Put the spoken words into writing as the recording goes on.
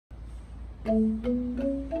Good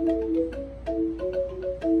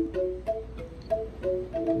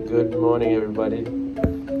morning, everybody.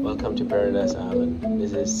 Welcome to Paradise Island.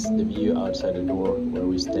 This is the view outside the door where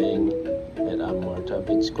we're staying at Marta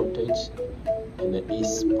Beach Cottage in the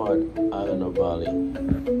east part island of Bali.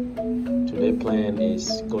 Today's plan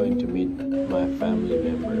is going to meet my family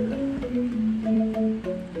member.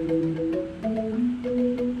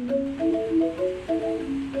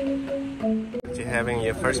 You're having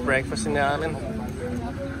your first breakfast in the island?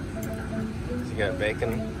 You got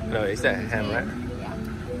bacon. No, is that ham, right?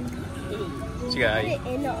 You got it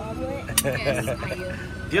in the omelet. Yes, for you.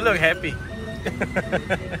 You look happy.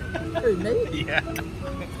 Me? Yeah.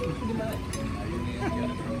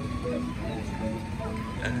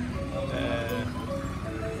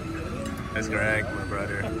 That's Greg, my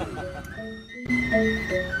brother.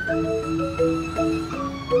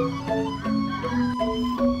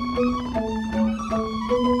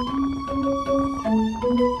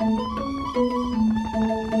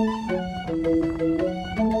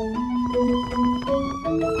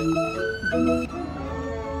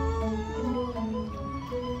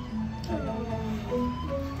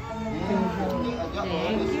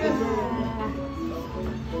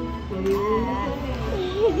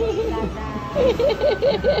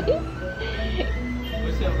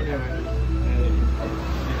 What's up with that?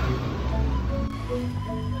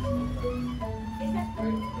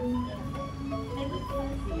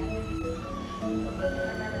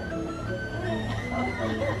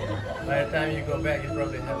 By the time you go back, you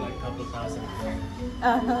probably have like a couple thousand.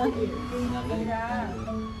 Yeah.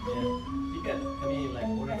 You got any like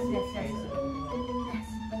order food? Yes.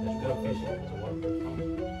 You go fishing to one person.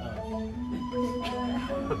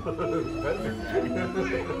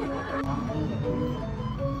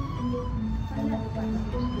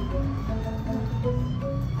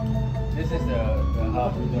 This is the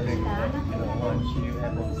house we're going to once you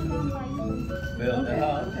have to build a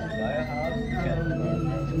house, buy a house,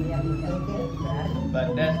 but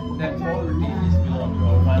that property is belong to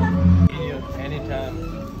our family. Anytime,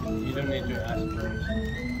 you don't need to ask permission.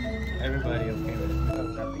 Everybody okay with it.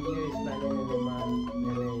 Tapi dia istilahnya memang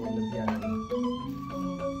lebih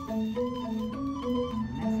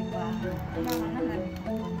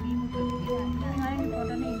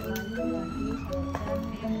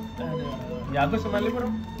ya aku sama liver.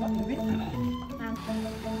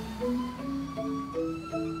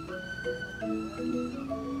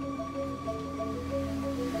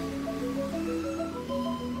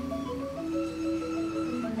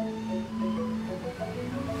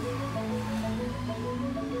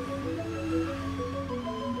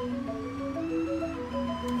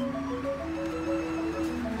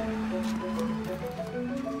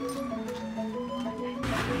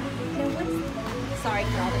 Sorry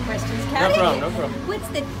for all the questions, No problem, no problem.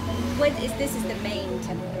 This is the main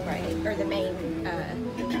temple, right? Or the main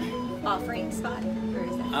offering spot? Or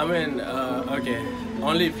is that? I mean, okay,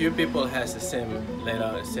 only a few people has the same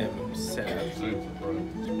layout, same setup.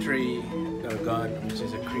 Tree, God, which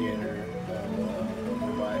is a creator,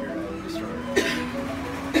 provider, and destroyer.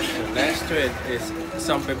 So next to it is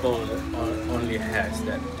some people only has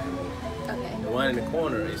that temple. Okay. The one in the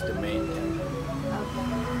corner is the main temple. Okay.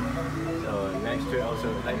 So next to it also,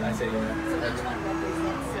 like I said, So each one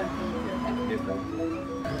represents something different.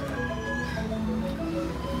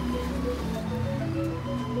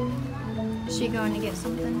 Is she going to get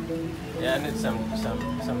something? Yeah, I need something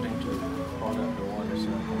to hold up the water so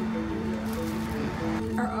I can do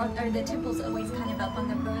that. Are the temples always kind of up on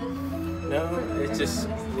the roof? No, it's just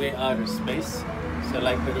way out of space. So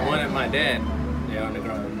like for the one at my dad, they're on the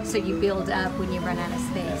ground. So you build up when you run out of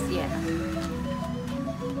space, yeah.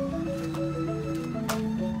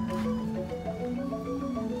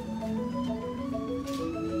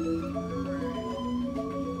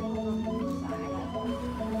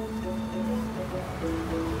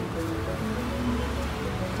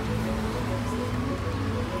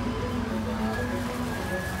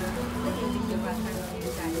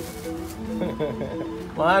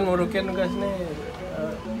 Maan, murukin guys nih.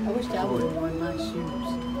 I wish I would have worn my shoes.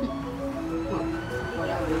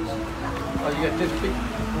 Oh, you got this big?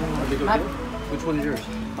 Which one is yours?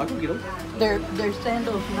 I can get them. They're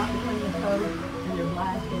sandals, not between the toes, and they're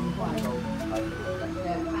black and white.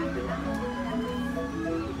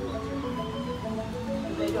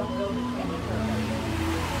 They don't go with any color.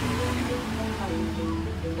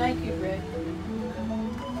 Thank you, Rick.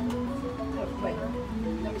 Oh, wait,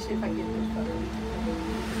 let me see if I get this color.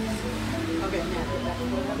 Okay, now get back to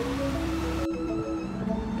one of it.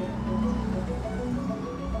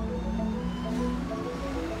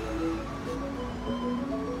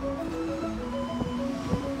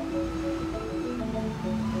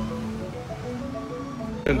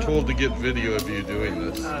 Been told to get video of you doing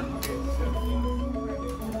this.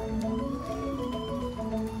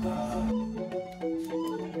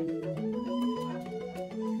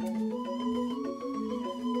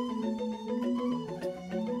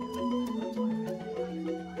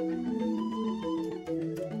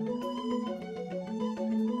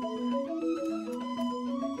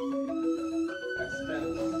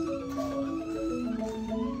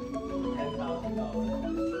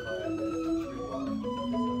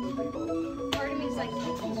 Part of me is like,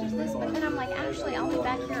 you can't use this, but then I'm like, actually, I'll be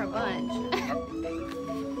back here a bunch.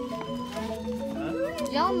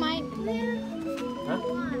 Y'all might. Huh?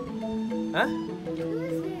 Huh?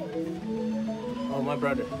 Oh, my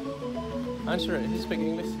brother. Answer it. He speaks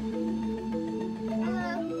English.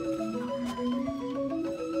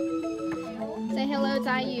 Say hello, it's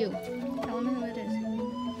IU. Tell them who it is.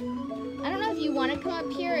 I don't know if you want to come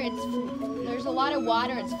up here. There's a lot of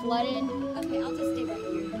water. It's flooded. Okay, I'll just stay right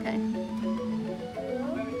here. Okay.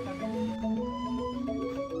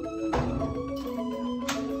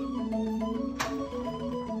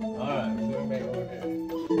 All right, so we're back over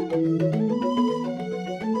here.